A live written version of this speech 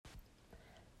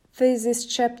This is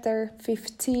chapter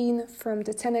 15 from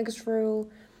the 10x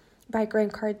Rule by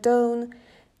Grant Cardone.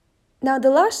 Now, the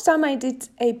last time I did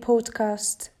a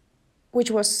podcast,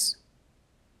 which was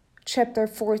chapter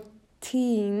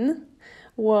 14,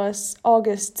 was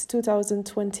August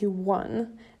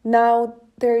 2021. Now,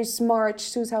 there is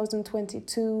March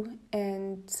 2022,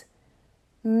 and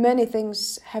many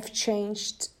things have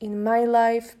changed in my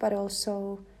life, but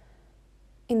also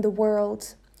in the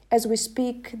world. As we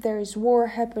speak, there is war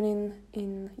happening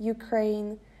in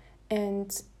Ukraine, and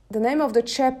the name of the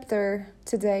chapter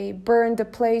today, Burn the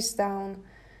Place Down,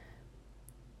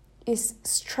 is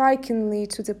strikingly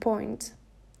to the point.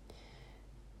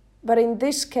 But in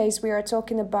this case, we are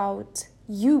talking about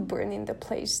you burning the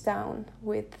place down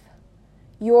with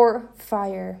your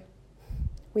fire,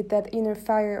 with that inner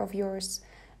fire of yours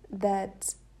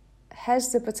that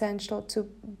has the potential to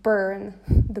burn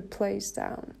the place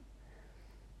down.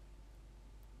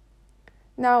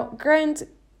 Now, Grant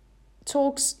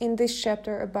talks in this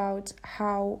chapter about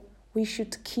how we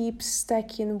should keep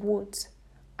stacking wood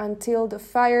until the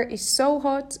fire is so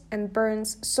hot and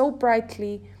burns so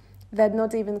brightly that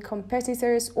not even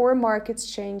competitors or market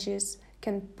changes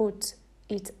can put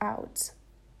it out.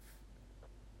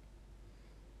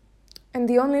 And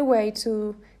the only way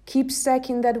to keep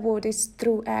stacking that wood is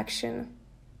through action.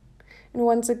 And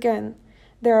once again,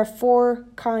 there are 4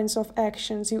 kinds of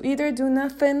actions. You either do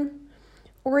nothing,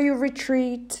 or you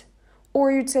retreat,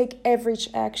 or you take average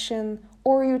action,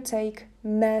 or you take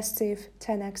massive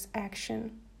 10x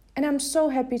action. And I'm so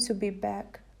happy to be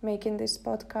back making this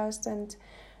podcast and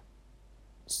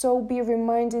so be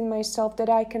reminding myself that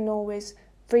I can always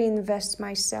reinvest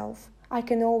myself. I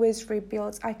can always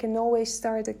rebuild. I can always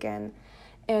start again.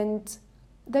 And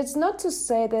that's not to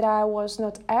say that I was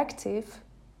not active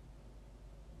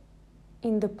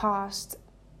in the past.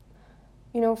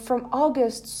 You know, from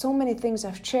August, so many things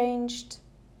have changed.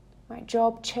 My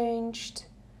job changed.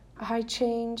 I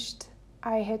changed.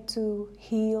 I had to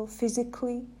heal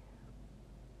physically,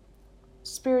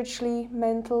 spiritually,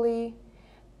 mentally.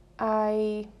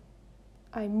 I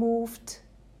moved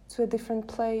to a different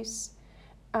place.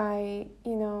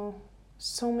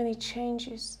 So many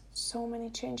changes.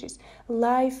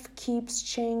 Life keeps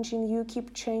changing. You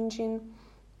keep changing.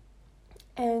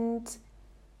 And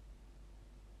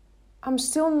I'm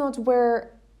still not where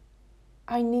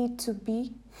I need to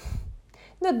be.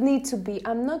 Not need to be.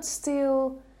 I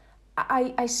still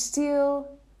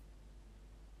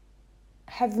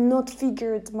have not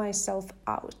figured myself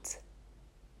out.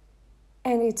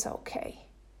 And it's okay.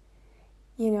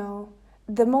 The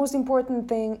most important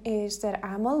thing is that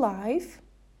I'm alive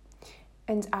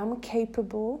and I'm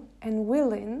capable and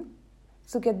willing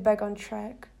to get back on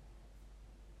track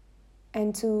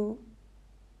and to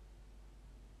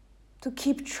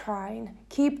keep trying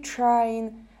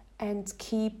and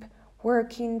keep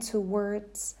working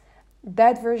towards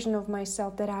that version of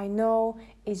myself that I know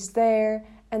is there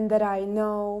and that I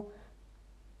know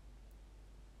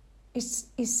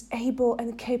is able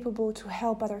and capable to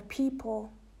help other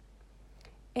people.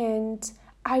 And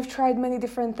I've tried many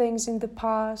different things in the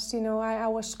past. I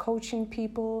was coaching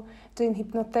people, doing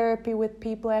hypnotherapy with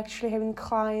people, actually having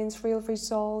clients, real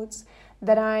results.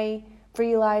 That I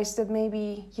realized that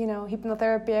maybe,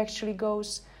 hypnotherapy actually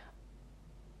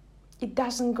it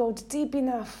doesn't go deep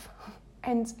enough.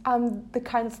 And I'm the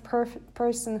kind of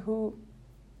person who,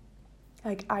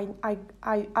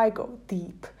 I go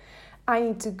deep. I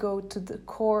need to go to the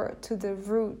core, to the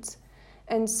root.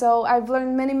 And so I've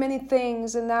learned many, many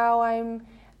things, and now I'm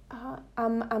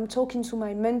talking to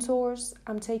my mentors.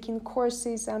 I'm taking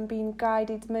courses. I'm being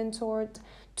guided, mentored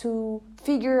to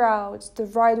figure out the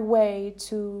right way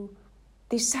to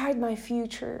decide my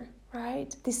future,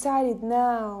 right? Decide it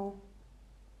now.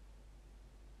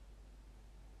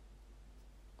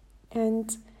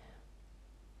 And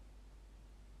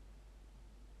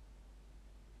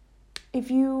if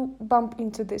you bump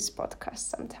into this podcast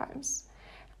sometimes,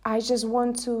 I just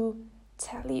want to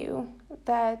tell you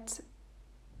that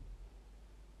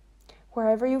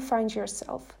wherever you find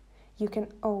yourself, you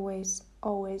can always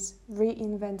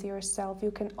reinvent yourself.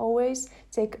 You can always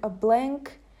take a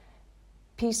blank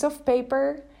piece of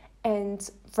paper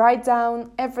and write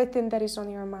down everything that is on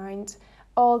your mind,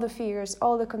 all the fears,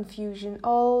 all the confusion,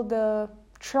 all the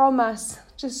traumas.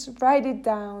 Just write it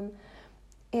down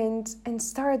and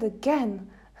start again.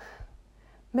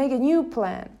 Make a new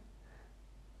plan.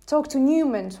 Talk to new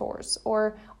mentors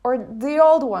or the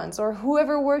old ones, or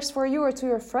whoever works for you, or to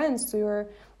your friends, to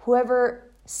whoever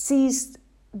sees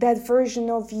that version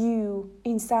of you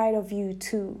inside of you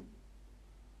too.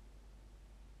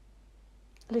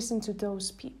 Listen to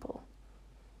those people.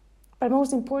 But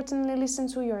most importantly, listen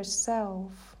to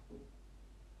yourself.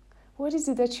 What is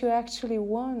it that you actually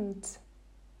want?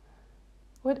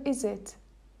 What is it?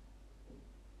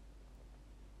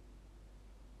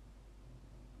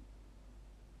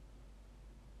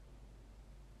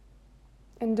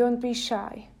 And don't be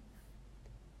shy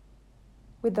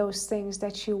with those things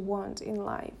that you want in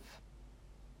life.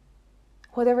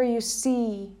 Whatever you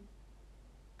see,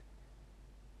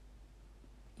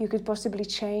 you could possibly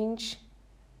change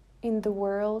in the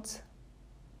world.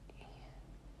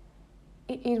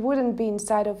 It wouldn't be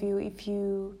inside of you if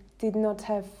you did not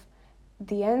have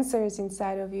the answers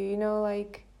inside of you,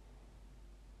 like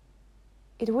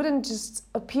it wouldn't just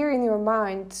appear in your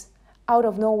mind out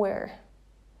of nowhere.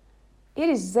 It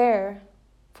is there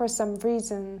for some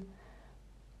reason.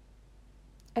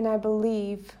 And I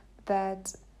believe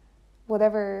that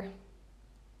whatever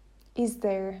is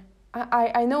there,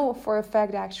 I know for a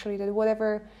fact actually that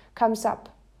whatever comes up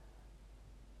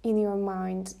in your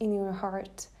mind, in your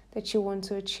heart, that you want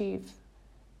to achieve,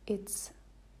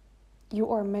 you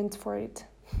are meant for it.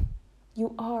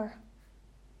 You are.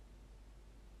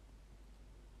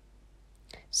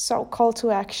 So, call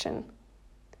to action.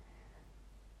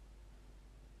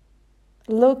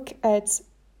 Look at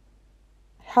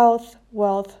health,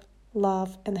 wealth,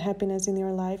 love, and happiness in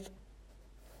your life.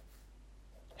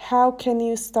 How can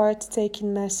you start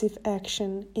taking massive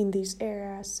action in these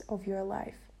areas of your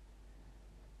life?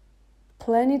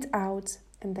 Plan it out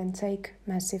and then take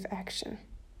massive action.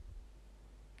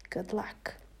 Good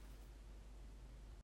luck.